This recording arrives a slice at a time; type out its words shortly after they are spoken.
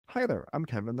Hi there, I'm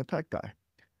Kevin, the tech guy.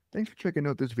 Thanks for checking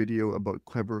out this video about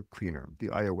Clever Cleaner, the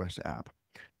iOS app,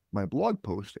 my blog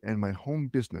post, and my home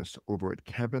business over at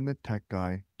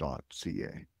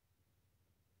kevinthetechguy.ca.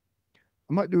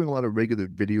 I'm not doing a lot of regular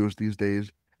videos these days,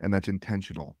 and that's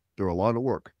intentional. They're a lot of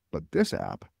work, but this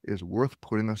app is worth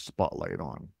putting a spotlight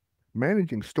on.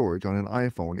 Managing storage on an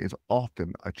iPhone is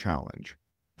often a challenge.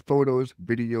 Photos,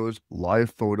 videos,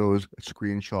 live photos,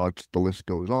 screenshots, the list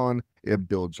goes on, it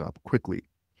builds up quickly,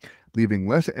 leaving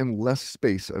less and less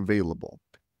space available.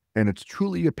 And it's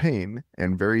truly a pain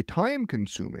and very time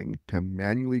consuming to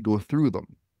manually go through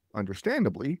them.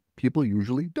 Understandably, people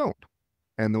usually don't.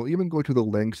 And they'll even go to the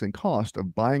lengths and cost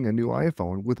of buying a new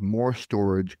iPhone with more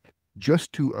storage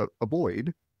just to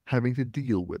avoid having to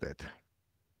deal with it.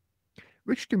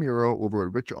 Rich DeMuro over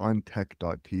at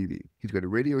richontech.tv. He's got a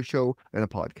radio show and a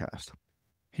podcast.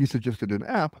 He suggested an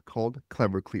app called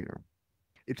Clever Cleaner.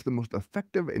 It's the most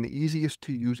effective and easiest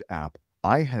to use app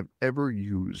I have ever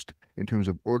used in terms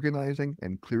of organizing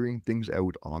and clearing things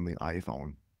out on the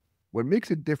iPhone. What makes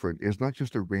it different is not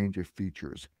just a range of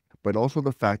features, but also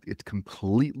the fact it's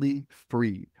completely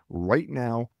free right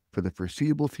now for the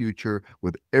foreseeable future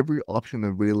with every option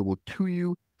available to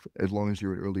you as long as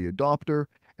you're an early adopter,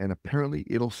 and apparently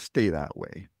it'll stay that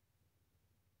way.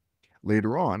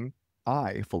 Later on,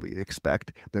 I fully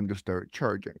expect them to start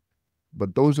charging.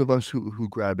 But those of us who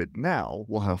grab it now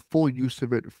will have full use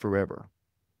of it forever.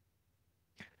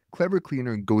 Clever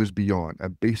Cleaner goes beyond a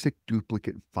basic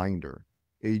duplicate finder.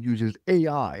 It uses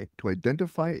AI to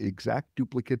identify exact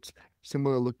duplicates,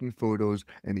 similar looking photos,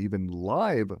 and even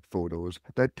live photos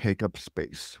that take up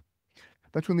space.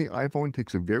 That's when the iPhone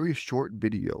takes a very short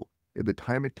video in the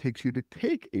time it takes you to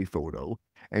take a photo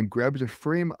and grabs a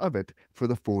frame of it for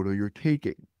the photo you're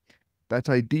taking. That's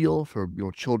ideal for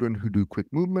children who do quick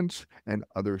movements and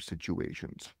other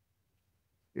situations.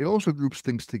 It also groups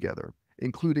things together,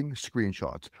 including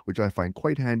screenshots, which I find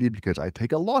quite handy because I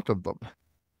take a lot of them.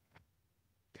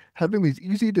 Having these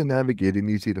easy to navigate and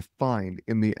easy to find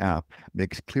in the app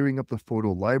makes clearing up the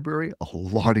photo library a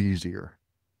lot easier.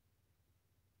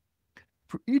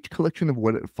 For each collection of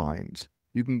what it finds,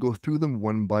 you can go through them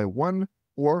one by one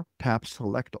or tap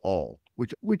select all,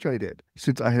 which I did,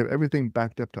 since I have everything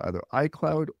backed up to either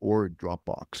iCloud or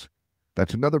Dropbox.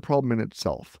 That's another problem in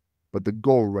itself, but the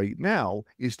goal right now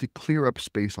is to clear up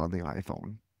space on the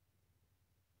iPhone.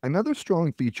 Another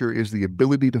strong feature is the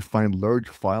ability to find large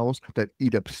files that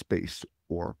eat up space,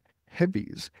 or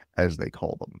heavies, as they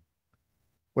call them.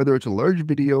 Whether it's a large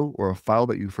video or a file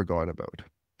that you forgot about.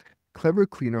 Clever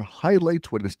Cleaner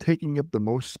highlights what is taking up the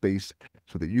most space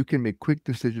so that you can make quick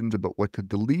decisions about what to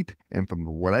delete, and from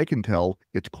what I can tell,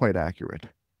 it's quite accurate.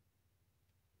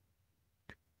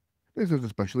 This is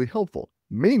especially helpful,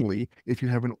 mainly if you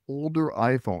have an older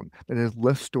iPhone that has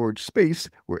less storage space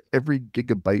where every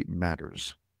gigabyte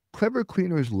matters. Clever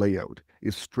Cleaner's layout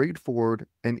is straightforward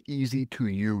and easy to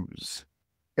use.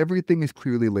 Everything is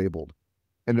clearly labeled,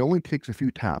 and it only takes a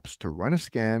few taps to run a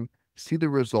scan, see the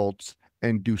results,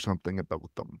 and do something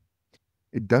about them.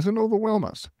 It doesn't overwhelm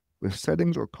us with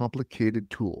settings or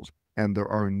complicated tools, and there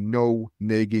are no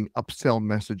nagging upsell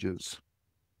messages.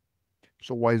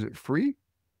 So why is it free?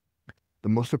 The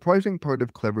most surprising part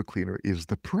of Clever Cleaner is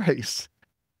the price.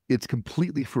 It's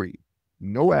completely free.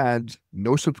 No ads,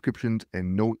 no subscriptions,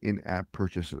 and no in-app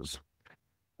purchases.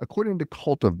 According to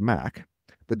Cult of Mac,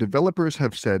 the developers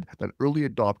have said that early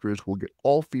adopters will get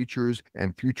all features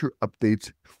and future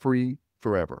updates free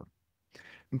forever.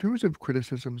 In terms of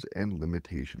criticisms and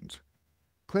limitations,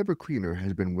 Clever Cleaner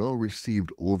has been well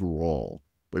received overall,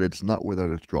 but it's not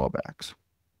without its drawbacks.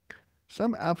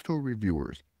 Some App Store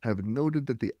reviewers have noted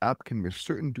that the app can miss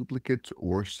certain duplicates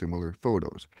or similar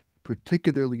photos,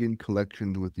 particularly in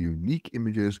collections with unique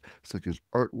images such as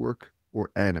artwork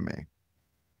or anime.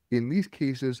 In these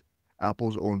cases,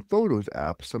 Apple's own Photos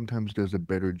app sometimes does a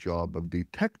better job of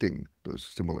detecting those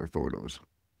similar photos.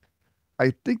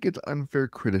 I think it's unfair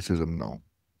criticism though,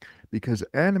 because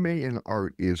anime and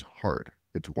art is hard.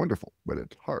 It's wonderful, but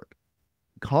it's hard.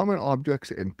 Common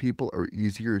objects and people are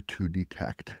easier to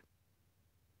detect.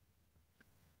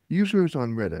 Users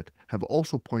on Reddit have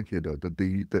also pointed out that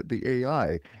the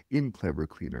AI in Clever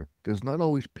Cleaner does not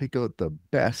always pick out the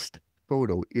best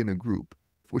photo in a group,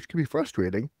 which can be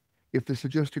frustrating if the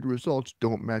suggested results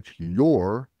don't match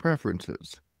your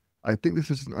preferences. I think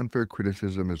this is an unfair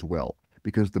criticism as well,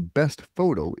 because the best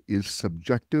photo is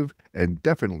subjective and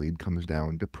definitely comes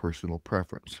down to personal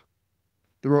preference.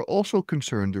 There are also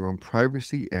concerns around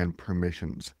privacy and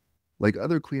permissions. Like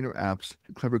other Cleaner apps,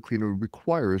 Clever Cleaner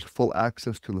requires full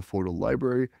access to the photo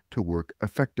library to work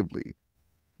effectively.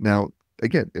 Now,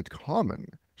 again, it's common,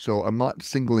 so I'm not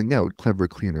singling out Clever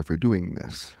Cleaner for doing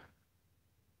this.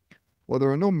 While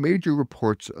there are no major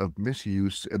reports of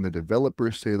misuse and the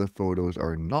developers say the photos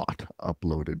are not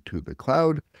uploaded to the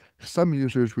cloud, some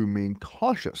users remain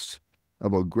cautious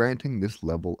about granting this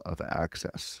level of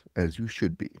access, as you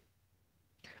should be.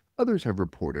 Others have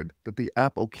reported that the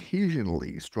app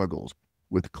occasionally struggles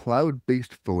with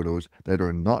cloud-based photos that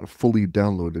are not fully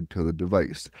downloaded to the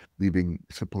device, leaving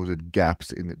supposed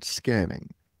gaps in its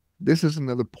scanning. This is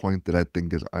another point that I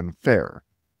think is unfair.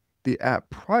 The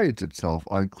app prides itself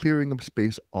on clearing up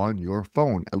space on your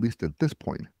phone, at least at this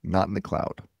point, not in the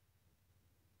cloud.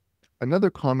 Another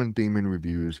common theme in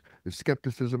reviews is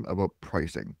skepticism about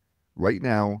pricing. Right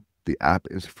now, the app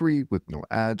is free with no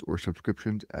ads or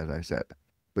subscriptions, as I said,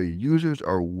 but users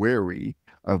are wary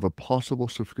of a possible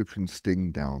subscription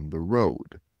sting down the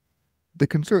road. The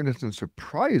concern isn't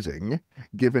surprising,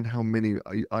 given how many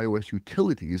iOS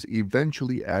utilities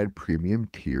eventually add premium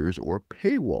tiers or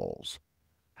paywalls.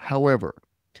 However,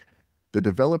 the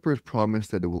developers promise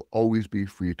that it will always be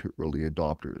free to early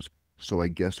adopters, so I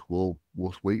guess we'll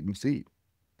wait and see.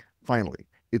 Finally,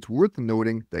 it's worth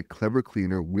noting that Clever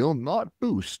Cleaner will not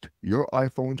boost your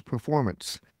iPhone's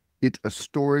performance. It's a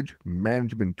storage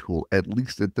management tool, at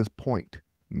least at this point,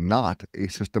 not a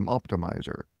system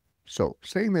optimizer. So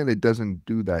saying that it doesn't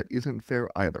do that isn't fair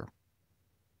either.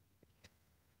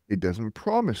 It doesn't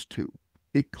promise to.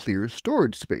 It clears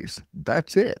storage space.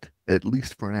 That's it, at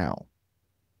least for now.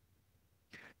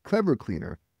 Clever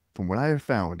Cleaner, from what I have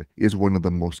found, is one of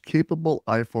the most capable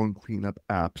iPhone cleanup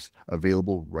apps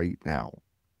available right now.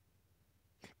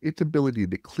 Its ability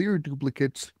to clear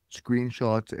duplicates,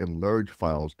 screenshots, and large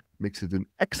files makes it an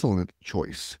excellent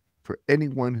choice for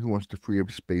anyone who wants to free up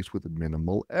space with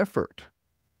minimal effort.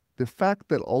 The fact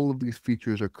that all of these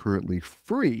features are currently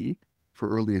free for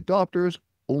early adopters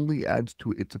only adds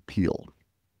to its appeal.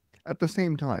 At the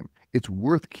same time, it's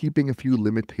worth keeping a few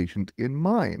limitations in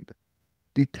mind.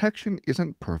 Detection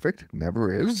isn't perfect,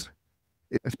 never is,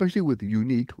 especially with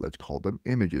unique, let's call them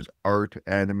images, art,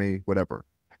 anime, whatever.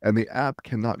 And the app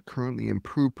cannot currently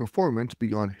improve performance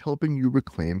beyond helping you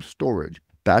reclaim storage.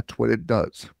 That's what it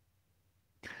does.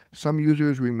 Some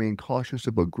users remain cautious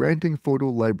about granting photo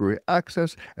library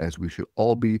access, as we should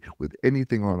all be with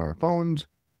anything on our phones,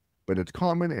 but it's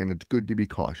common and it's good to be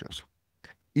cautious.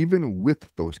 Even with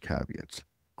those caveats,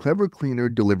 Clever Cleaner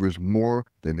delivers more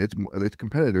than its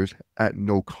competitors at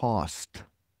no cost.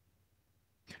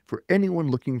 For anyone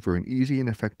looking for an easy and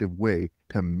effective way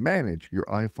to manage your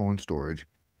iPhone storage,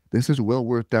 this is well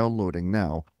worth downloading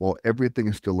now while everything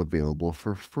is still available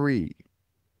for free.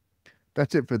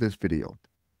 That's it for this video.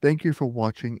 Thank you for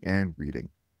watching and reading.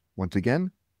 Once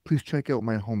again, please check out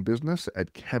my home business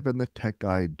at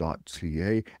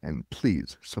kevinthetechguy.ca and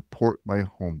please support my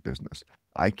home business.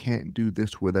 I can't do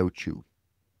this without you.